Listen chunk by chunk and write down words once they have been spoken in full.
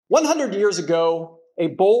100 years ago, a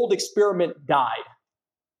bold experiment died.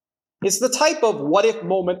 It's the type of what-if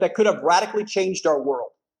moment that could have radically changed our world.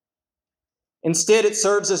 Instead, it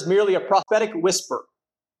serves as merely a prophetic whisper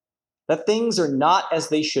that things are not as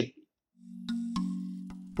they should be.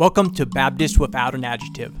 Welcome to Baptist Without an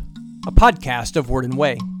Adjective, a podcast of Word and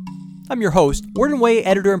Way. I'm your host, Word and Way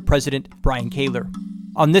editor and president, Brian Kaler.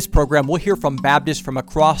 On this program, we'll hear from Baptists from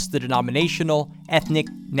across the denominational, ethnic,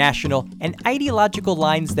 national, and ideological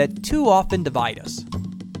lines that too often divide us.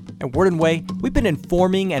 At Word and Way, we've been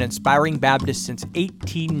informing and inspiring Baptists since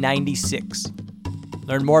 1896.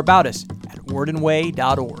 Learn more about us at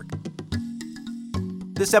wordandway.org.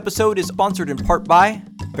 This episode is sponsored in part by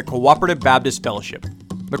the Cooperative Baptist Fellowship.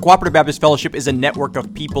 The Cooperative Baptist Fellowship is a network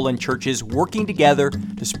of people and churches working together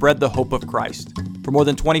to spread the hope of Christ. For more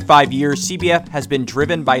than 25 years, CBF has been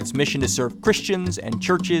driven by its mission to serve Christians and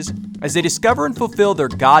churches as they discover and fulfill their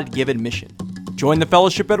God-given mission. Join the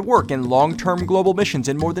fellowship at work in long-term global missions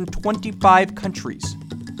in more than 25 countries.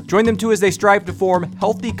 Join them too as they strive to form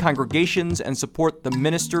healthy congregations and support the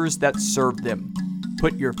ministers that serve them.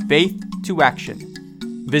 Put your faith to action.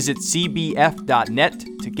 Visit cbf.net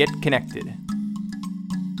to get connected.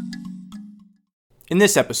 In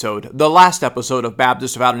this episode, the last episode of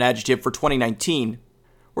Baptist Without an Adjective for 2019,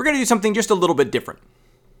 we're going to do something just a little bit different.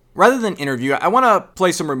 Rather than interview, I want to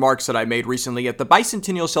play some remarks that I made recently at the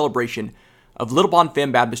bicentennial celebration of Little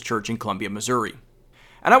Bonfim Baptist Church in Columbia, Missouri.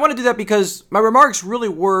 And I want to do that because my remarks really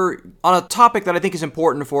were on a topic that I think is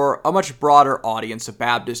important for a much broader audience of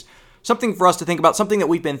Baptists, something for us to think about, something that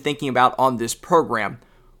we've been thinking about on this program.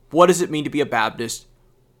 What does it mean to be a Baptist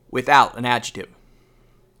without an adjective?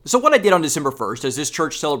 So what I did on December 1st, as this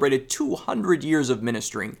church celebrated 200 years of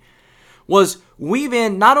ministering, was weave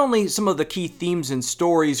in not only some of the key themes and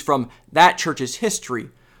stories from that church's history,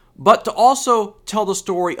 but to also tell the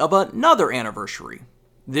story of another anniversary.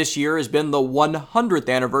 This year has been the 100th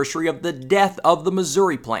anniversary of the death of the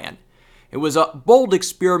Missouri Plan. It was a bold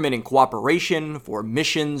experiment in cooperation for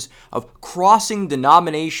missions of crossing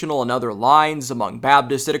denominational and other lines among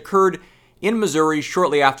Baptists that occurred in Missouri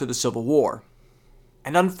shortly after the Civil War.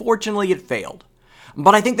 And unfortunately, it failed.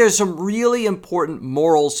 But I think there's some really important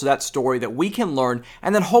morals to that story that we can learn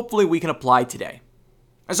and then hopefully we can apply today.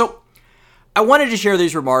 And so I wanted to share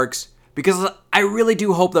these remarks because I really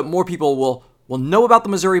do hope that more people will know about the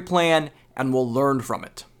Missouri Plan and will learn from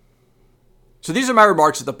it. So these are my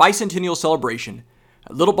remarks at the bicentennial celebration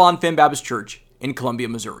at Little Bonfim Baptist Church in Columbia,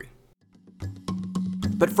 Missouri.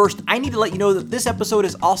 But first, I need to let you know that this episode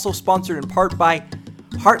is also sponsored in part by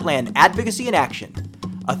Heartland Advocacy in Action,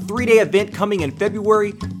 a 3-day event coming in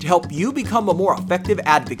February to help you become a more effective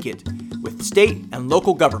advocate with state and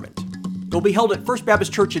local government. It will be held at First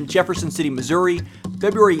Baptist Church in Jefferson City, Missouri,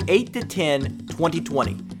 February 8 to 10,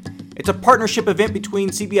 2020. It's a partnership event between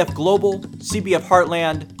CBF Global, CBF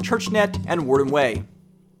Heartland, ChurchNet, and Word and Way.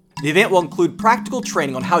 The event will include practical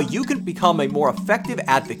training on how you can become a more effective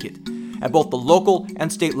advocate at both the local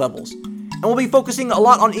and state levels. And we'll be focusing a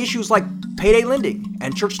lot on issues like payday lending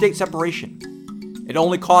and church-state separation. It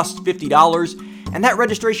only costs $50, and that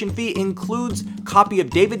registration fee includes a copy of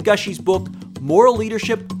David Gushie's book, Moral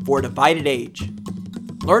Leadership for a Divided Age.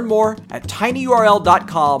 Learn more at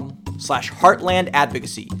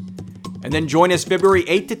tinyurl.com/heartlandadvocacy. And then join us February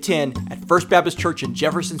 8 to 10 at First Baptist Church in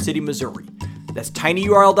Jefferson City, Missouri. That's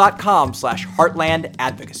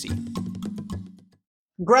tinyurl.com/heartlandadvocacy.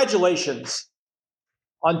 Congratulations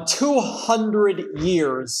on 200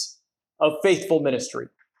 years of faithful ministry.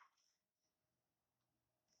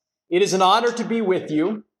 It is an honor to be with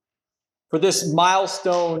you for this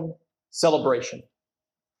milestone celebration.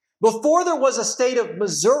 Before there was a state of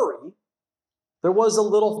Missouri, there was a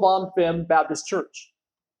Little Bonfim Baptist Church.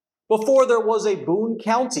 Before there was a Boone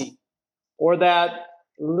County, or that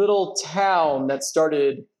little town that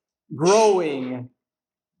started growing,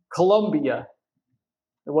 Columbia,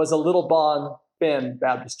 there was a Little Bonfim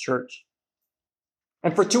Baptist Church.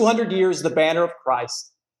 And for 200 years, the banner of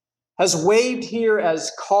Christ has waved here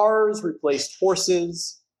as cars replaced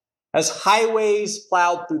horses, as highways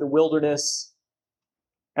plowed through the wilderness,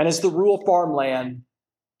 and as the rural farmland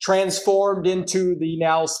transformed into the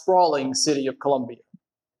now sprawling city of Columbia.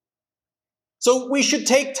 So we should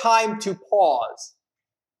take time to pause,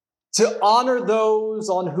 to honor those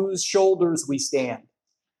on whose shoulders we stand.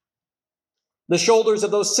 The shoulders of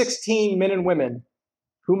those 16 men and women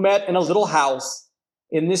who met in a little house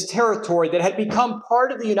in this territory that had become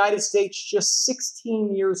part of the United States just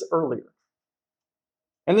 16 years earlier.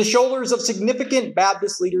 And the shoulders of significant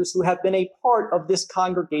Baptist leaders who have been a part of this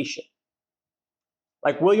congregation,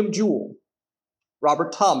 like William Jewell,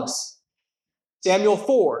 Robert Thomas, Samuel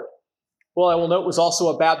Ford, well, I will note, was also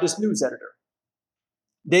a Baptist news editor.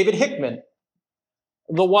 David Hickman,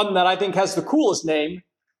 the one that I think has the coolest name,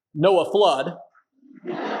 Noah Flood.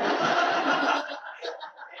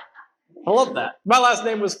 I love that. My last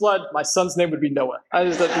name was Flood. My son's name would be Noah. I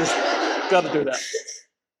just got to do that.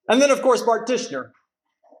 And then, of course, Bart Tishner,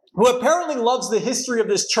 who apparently loves the history of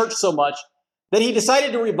this church so much that he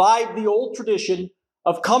decided to revive the old tradition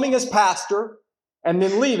of coming as pastor and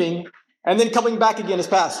then leaving and then coming back again as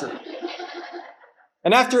pastor.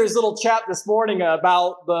 And after his little chat this morning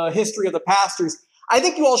about the history of the pastors, I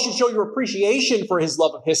think you all should show your appreciation for his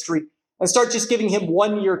love of history and start just giving him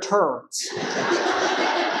one-year terms.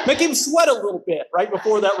 Make him sweat a little bit right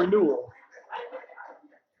before that renewal.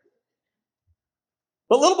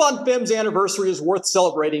 But Little Bonfim's anniversary is worth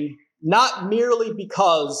celebrating, not merely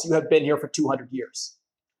because you have been here for 200 years.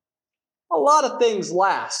 A lot of things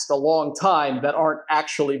last a long time that aren't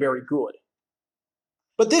actually very good.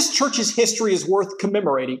 But this church's history is worth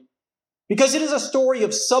commemorating because it is a story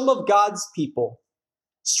of some of God's people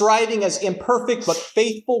striving as imperfect but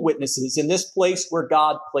faithful witnesses in this place where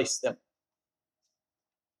God placed them.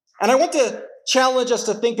 And I want to challenge us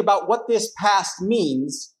to think about what this past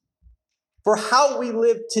means for how we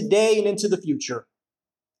live today and into the future,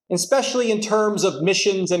 especially in terms of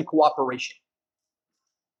missions and cooperation.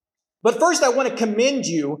 But first, I want to commend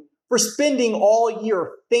you for spending all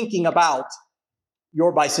year thinking about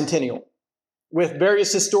your bicentennial with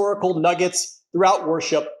various historical nuggets throughout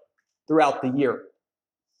worship throughout the year.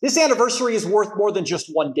 This anniversary is worth more than just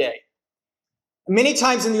one day. Many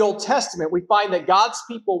times in the Old Testament, we find that God's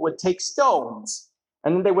people would take stones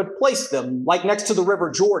and then they would place them, like next to the River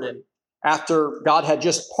Jordan, after God had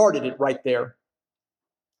just parted it right there,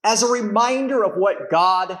 as a reminder of what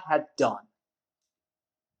God had done.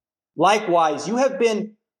 Likewise, you have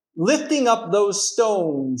been lifting up those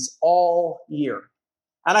stones all year.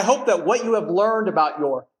 And I hope that what you have learned about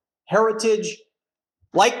your heritage,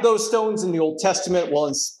 like those stones in the Old Testament, will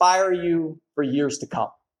inspire you for years to come.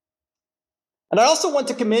 And I also want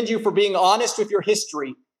to commend you for being honest with your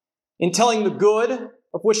history in telling the good,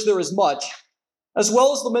 of which there is much, as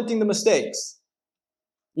well as lamenting the mistakes.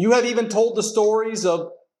 You have even told the stories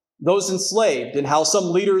of those enslaved and how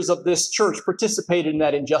some leaders of this church participated in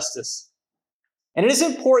that injustice. And it is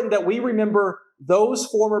important that we remember those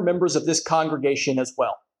former members of this congregation as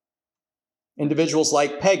well. Individuals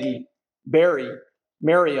like Peggy, Barry,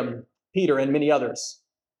 Miriam, Peter, and many others.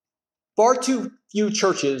 Far too few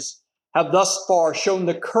churches have thus far shown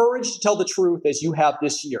the courage to tell the truth as you have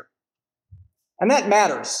this year. And that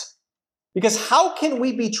matters, because how can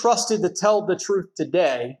we be trusted to tell the truth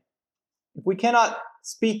today if we cannot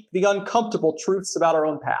speak the uncomfortable truths about our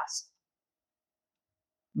own past?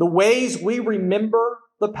 The ways we remember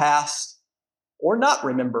the past or not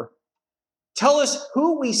remember tell us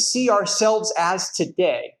who we see ourselves as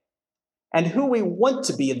today and who we want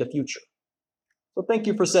to be in the future. So thank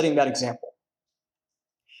you for setting that example.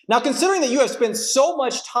 Now, considering that you have spent so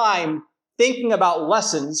much time thinking about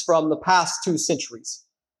lessons from the past 2 centuries,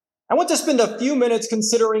 I want to spend a few minutes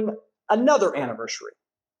considering another anniversary,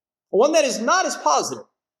 one that is not as positive,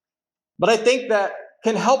 but I think that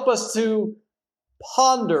can help us to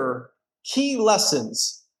ponder key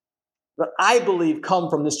lessons that I believe come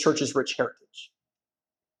from this church's rich heritage.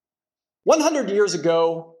 100 years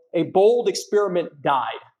ago, a bold experiment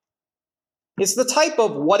died. It's the type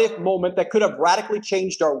of what-if moment that could have radically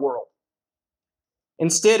changed our world.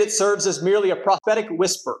 Instead, it serves as merely a prophetic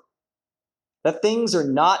whisper that things are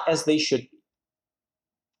not as they should be.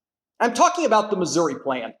 I'm talking about the Missouri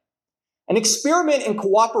Plan, an experiment in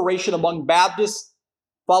cooperation among Baptists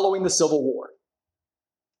following the Civil War.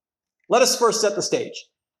 Let us first set the stage.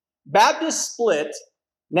 Baptists split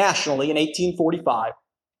nationally in 1845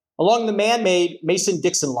 along the man-made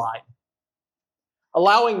Mason-Dixon line,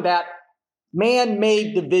 allowing that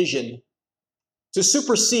man-made division to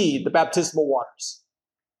supersede the baptismal waters.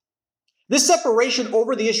 This separation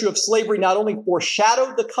over the issue of slavery not only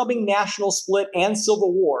foreshadowed the coming national split and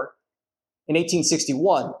Civil War in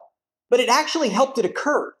 1861, but it actually helped it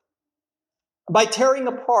occur. By tearing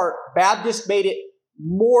apart, Baptists made it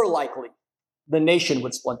more likely the nation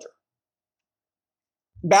would splinter.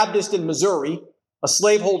 Baptists in Missouri, a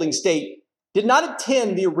slaveholding state, did not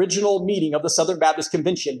attend the original meeting of the Southern Baptist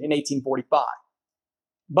Convention in 1845.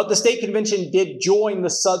 But the state convention did join the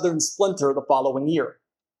Southern splinter the following year.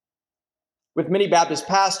 With many Baptist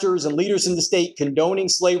pastors and leaders in the state condoning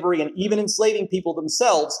slavery and even enslaving people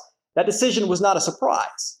themselves, that decision was not a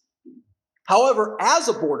surprise. However, as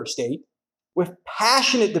a border state, with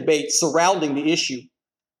passionate debates surrounding the issue,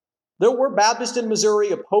 there were Baptists in Missouri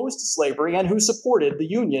opposed to slavery and who supported the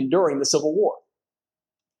Union during the Civil War.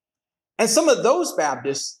 And some of those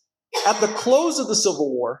Baptists, at the close of the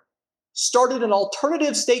Civil War, started an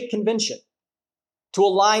alternative state convention to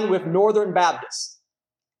align with Northern Baptists,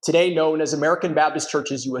 today known as American Baptist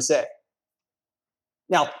Churches USA.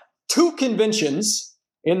 Now, two conventions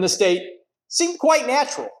in the state seemed quite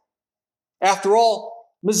natural. After all,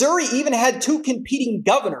 Missouri even had two competing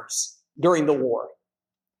governors during the war.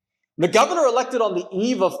 The governor elected on the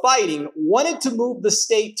eve of fighting wanted to move the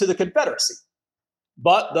state to the Confederacy,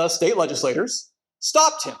 but the state legislators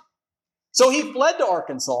stopped him. So he fled to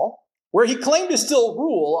Arkansas, where he claimed to still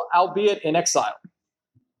rule, albeit in exile.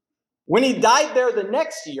 When he died there the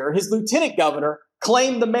next year, his lieutenant governor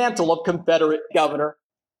claimed the mantle of Confederate governor.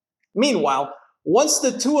 Meanwhile, once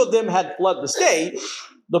the two of them had fled the state,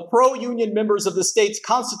 the pro-Union members of the state's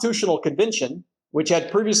constitutional convention, which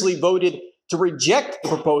had previously voted to reject the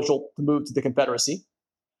proposal to move to the Confederacy,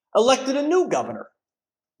 elected a new governor.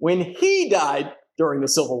 When he died during the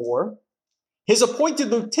Civil War, his appointed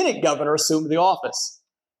lieutenant governor assumed the office.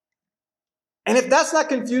 And if that's not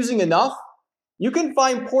confusing enough, you can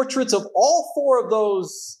find portraits of all four of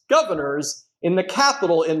those governors in the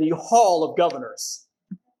Capitol in the Hall of Governors.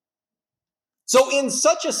 So in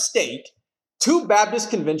such a state, two Baptist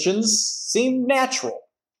conventions seemed natural.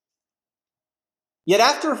 Yet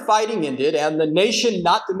after fighting ended and the nation,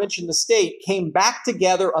 not to mention the state, came back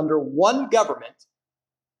together under one government,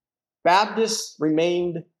 Baptists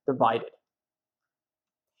remained divided.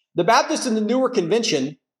 The Baptists in the newer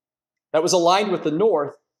convention that was aligned with the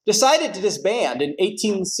North decided to disband in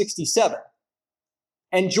 1867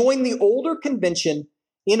 and join the older convention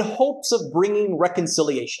in hopes of bringing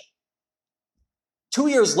reconciliation. 2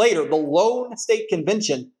 years later, the lone state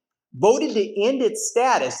convention voted to end its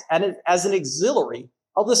status as an auxiliary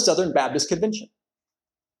of the Southern Baptist Convention.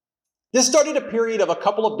 This started a period of a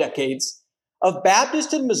couple of decades of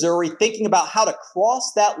Baptists in Missouri thinking about how to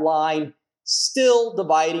cross that line, still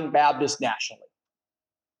dividing Baptists nationally.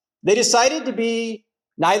 They decided to be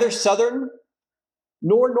neither Southern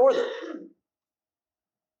nor Northern.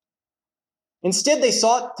 Instead, they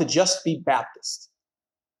sought to just be Baptist,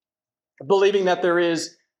 believing that there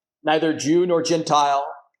is neither Jew nor Gentile,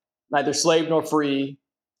 neither slave nor free,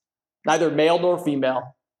 neither male nor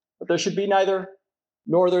female, but there should be neither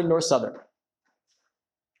Northern nor Southern.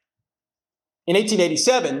 In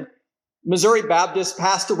 1887, Missouri Baptists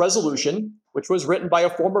passed a resolution, which was written by a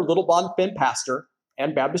former Little Bond Finn pastor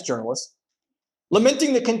and Baptist journalist,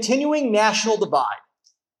 lamenting the continuing national divide,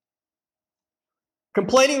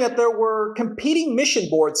 complaining that there were competing mission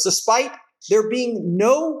boards despite there being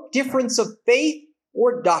no difference of faith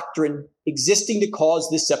or doctrine existing to cause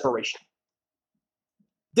this separation.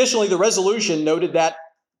 Additionally, the resolution noted that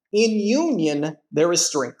in union there is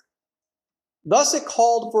strength. Thus, it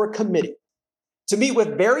called for a committee to meet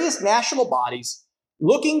with various national bodies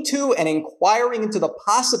looking to and inquiring into the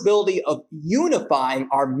possibility of unifying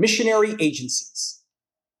our missionary agencies.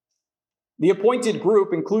 The appointed group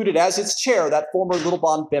included as its chair that former Little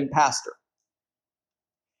Bond Finn pastor.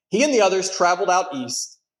 He and the others traveled out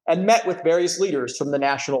east and met with various leaders from the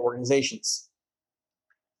national organizations.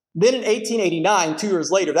 Then in 1889, 2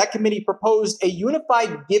 years later, that committee proposed a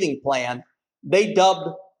unified giving plan they dubbed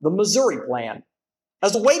the Missouri Plan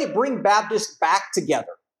as a way to bring Baptists back together.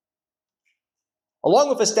 Along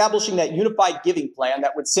with establishing that unified giving plan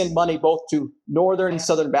that would send money both to Northern and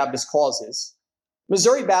Southern Baptist causes,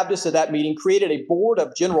 Missouri Baptists at that meeting created a board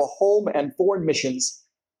of general home and foreign missions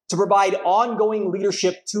to provide ongoing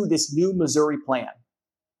leadership to this new Missouri plan.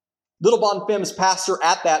 Little Bond Finn's pastor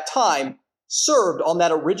at that time served on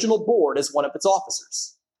that original board as one of its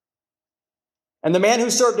officers. And the man who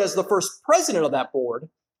served as the first president of that board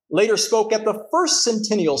later spoke at the first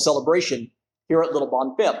centennial celebration here at Little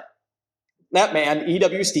Bond Finn. That man,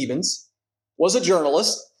 E.W. Stevens, was a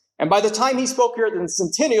journalist, and by the time he spoke here at the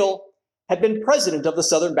centennial, had been president of the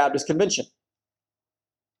Southern Baptist Convention.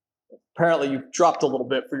 Apparently, you dropped a little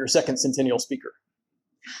bit for your second centennial speaker.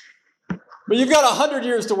 But you've got 100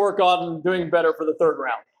 years to work on doing better for the third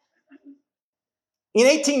round. In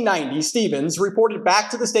 1890, Stevens reported back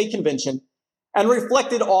to the state convention and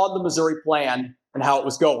reflected on the Missouri Plan and how it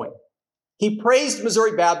was going. He praised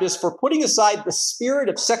Missouri Baptists for putting aside the spirit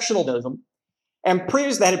of sectionalism and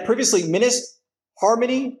that had previously menaced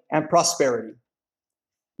harmony and prosperity.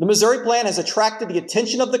 The Missouri Plan has attracted the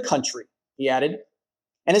attention of the country, he added,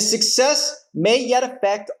 and its success may yet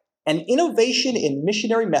affect an innovation in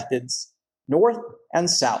missionary methods, North and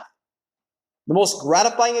South. The most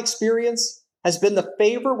gratifying experience has been the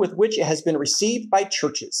favor with which it has been received by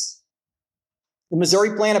churches. The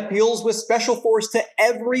Missouri Plan appeals with special force to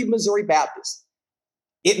every Missouri Baptist.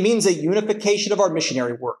 It means a unification of our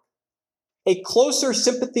missionary work. a closer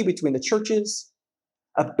sympathy between the churches,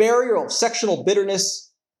 a barrier of sectional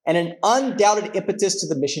bitterness, and an undoubted impetus to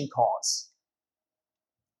the mission cause.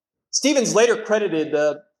 Stevens later credited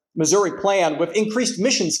the Missouri Plan with increased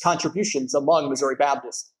missions contributions among Missouri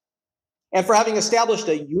Baptists, and for having established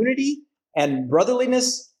a unity and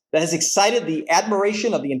brotherliness that has excited the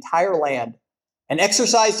admiration of the entire land and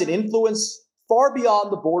exercised an influence far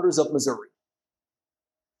beyond the borders of Missouri.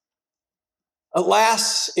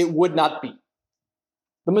 Alas, it would not be.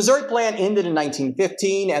 The Missouri Plan ended in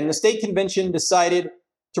 1915, and the state convention decided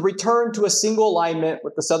to return to a single alignment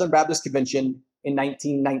with the Southern Baptist Convention in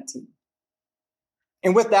 1919.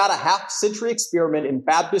 And with that, a half-century experiment in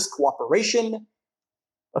Baptist cooperation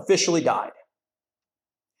officially died.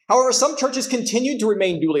 However, some churches continued to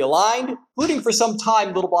remain duly aligned, including for some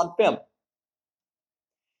time Little Bond Fem.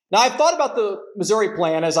 Now, I've thought about the Missouri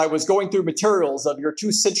Plan as I was going through materials of your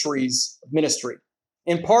 2 centuries of ministry,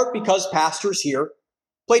 in part because pastors here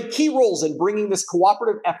played key roles in bringing this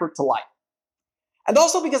cooperative effort to life. And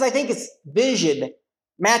also because I think its vision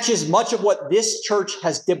matches much of what this church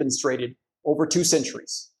has demonstrated over 2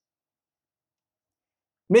 centuries.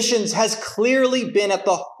 Missions has clearly been at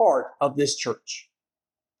the heart of this church.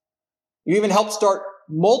 You even helped start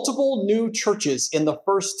multiple new churches in the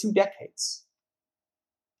first 2 decades.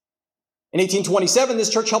 In 1827, this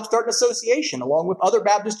church helped start an association along with other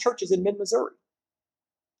Baptist churches in mid-Missouri.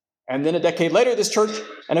 And then a decade later, this church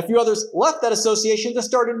and a few others left that association to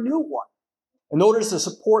start a new one in order to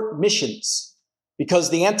support missions, because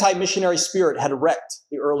the anti-missionary spirit had wrecked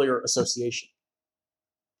the earlier association.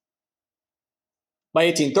 By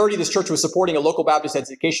 1830, this church was supporting a local Baptist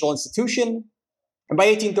educational institution, and by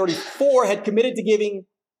 1834 had committed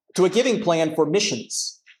to a giving plan for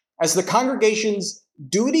missions, as the congregation's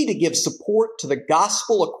duty to give support to the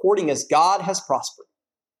gospel according as God has prospered.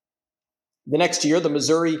 The next year, the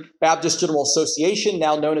Missouri Baptist General Association,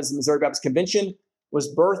 now known as the Missouri Baptist Convention,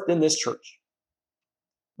 was birthed in this church.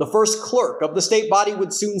 The first clerk of the state body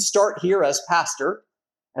would soon start here as pastor,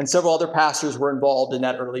 and several other pastors were involved in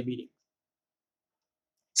that early meeting.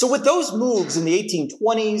 So with those moves in the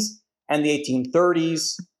 1820s and the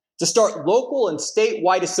 1830s to start local and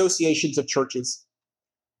statewide associations of churches,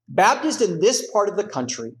 Baptists in this part of the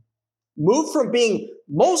country moved from being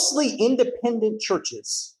mostly independent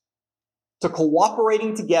churches to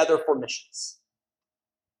cooperating together for missions.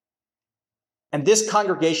 And this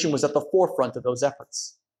congregation was at the forefront of those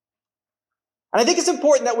efforts. And I think it's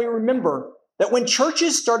important that we remember that when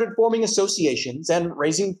churches started forming associations and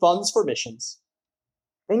raising funds for missions,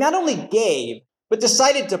 they not only gave, but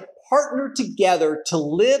decided to partner together to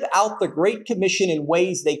live out the Great Commission in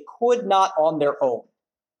ways they could not on their own.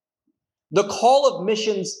 The call of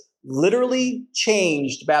missions literally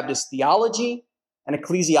changed Baptist theology and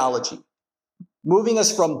ecclesiology, moving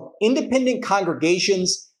us from independent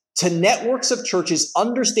congregations to networks of churches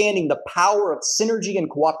understanding the power of synergy and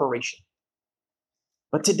cooperation.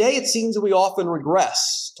 But today it seems that we often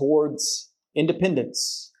regress towards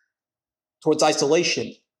independence, towards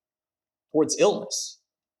isolation, towards illness.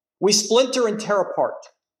 We splinter and tear apart.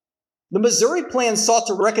 The Missouri Plan sought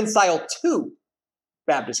to reconcile 2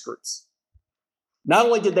 Baptist groups. Not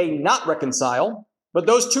only did they not reconcile, but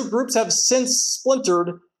those 2 groups have since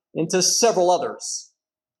splintered into several others.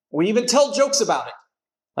 We even tell jokes about it,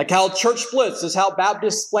 like how church splits is how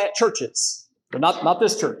Baptists plant churches, but not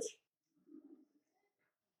this church.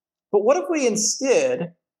 But what if we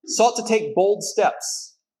instead sought to take bold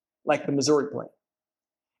steps like the Missouri Plan?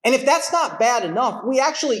 And if that's not bad enough, we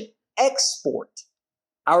actually export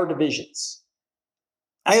our divisions.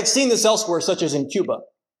 I have seen this elsewhere, such as in Cuba.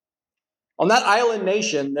 On that island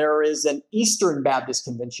nation, there is an Eastern Baptist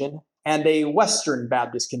Convention and a Western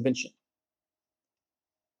Baptist Convention.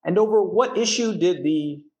 And over what issue did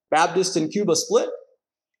the Baptists in Cuba split?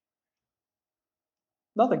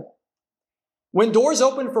 Nothing. When doors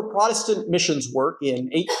opened for Protestant missions work in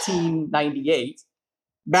 1898,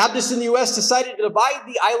 Baptists in the U.S. decided to divide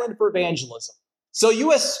the island for evangelism. So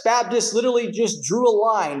U.S. Baptists literally just drew a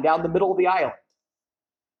line down the middle of the island,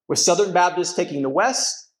 with Southern Baptists taking the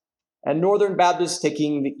west and Northern Baptists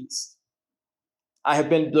taking the east. I have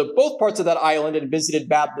been to both parts of that island and visited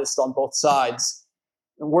Baptists on both sides.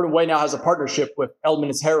 And Word and Way now has a partnership with El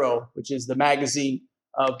Mensajero, which is the magazine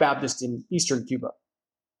of Baptists in Eastern Cuba.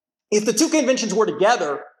 If the 2 conventions were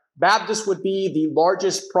together, Baptist would be the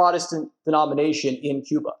largest Protestant denomination in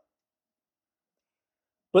Cuba.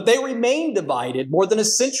 But they remained divided more than a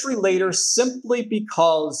century later simply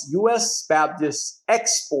because U.S. Baptists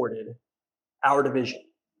exported our division.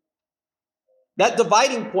 That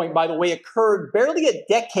dividing point, by the way, occurred barely a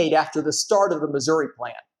decade after the start of the Missouri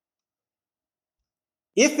Plan.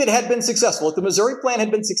 If it had been successful, if the Missouri Plan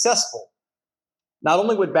had been successful, not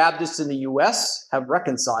only would Baptists in the U.S. have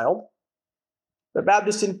reconciled, but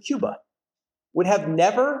Baptists in Cuba would have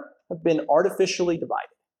never have been artificially divided.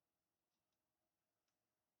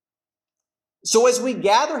 So as we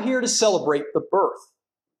gather here to celebrate the birth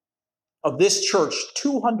of this church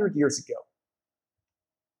 200 years ago,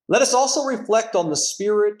 let us also reflect on the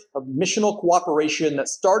spirit of missional cooperation that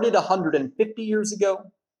started 150 years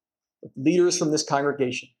ago with leaders from this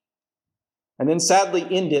congregation, and then sadly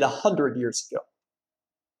ended 100 years ago.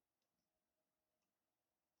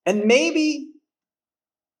 And maybe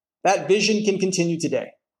that vision can continue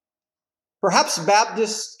today. Perhaps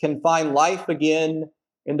Baptists can find life again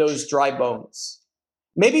in those dry bones.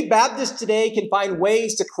 Maybe Baptists today can find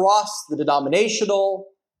ways to cross the denominational,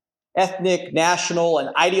 ethnic, national, and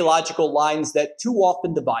ideological lines that too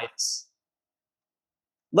often divide us.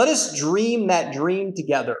 Let us dream that dream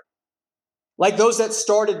together. Like those that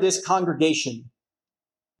started this congregation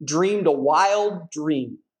dreamed a wild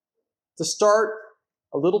dream to start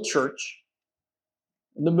a little church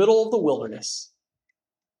in the middle of the wilderness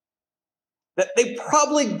that they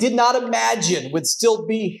probably did not imagine would still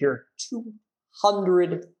be here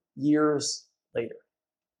 200 years later.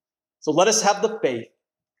 So let us have the faith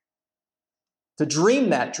to dream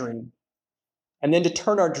that dream and then to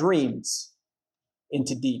turn our dreams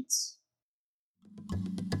into deeds.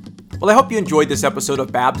 Well, I hope you enjoyed this episode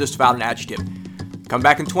of Baptist Without an Adjective. Come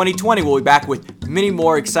back in 2020. We'll be back with many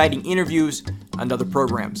more exciting interviews and other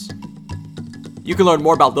programs. You can learn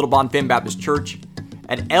more about Little Bonfim Baptist Church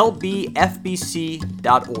at lbfbc.org.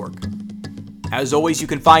 As always, you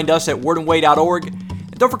can find us at wordandway.org.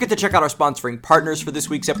 And don't forget to check out our sponsoring partners for this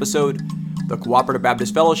week's episode, the Cooperative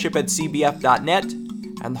Baptist Fellowship at cbf.net,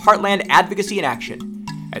 and the Heartland Advocacy in Action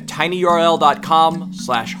at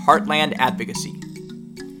tinyurl.com/heartlandadvocacy.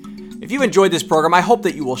 If you enjoyed this program, I hope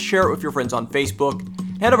that you will share it with your friends on Facebook.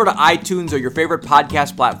 Head over to iTunes or your favorite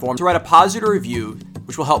podcast platform to write a positive review,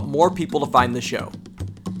 which will help more people to find the show.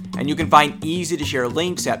 And you can find easy-to-share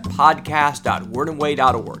links at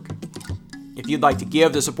podcast.wordandway.org. If you'd like to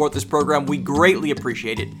give to support this program, we greatly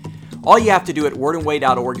appreciate it. All you have to do at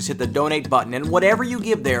wordandway.org is hit the donate button, and whatever you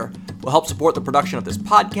give there will help support the production of this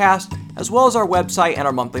podcast, as well as our website and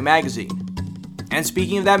our monthly magazine. And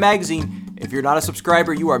speaking of that magazine, if you're not a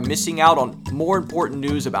subscriber, you are missing out on more important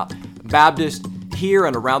news about Baptist here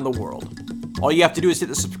and around the world. All you have to do is hit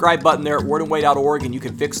the subscribe button there at wordandway.org, and you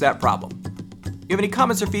can fix that problem. If you have any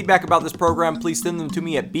comments or feedback about this program, please send them to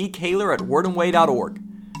me at bkaler@wordandway.org.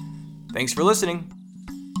 Thanks for listening.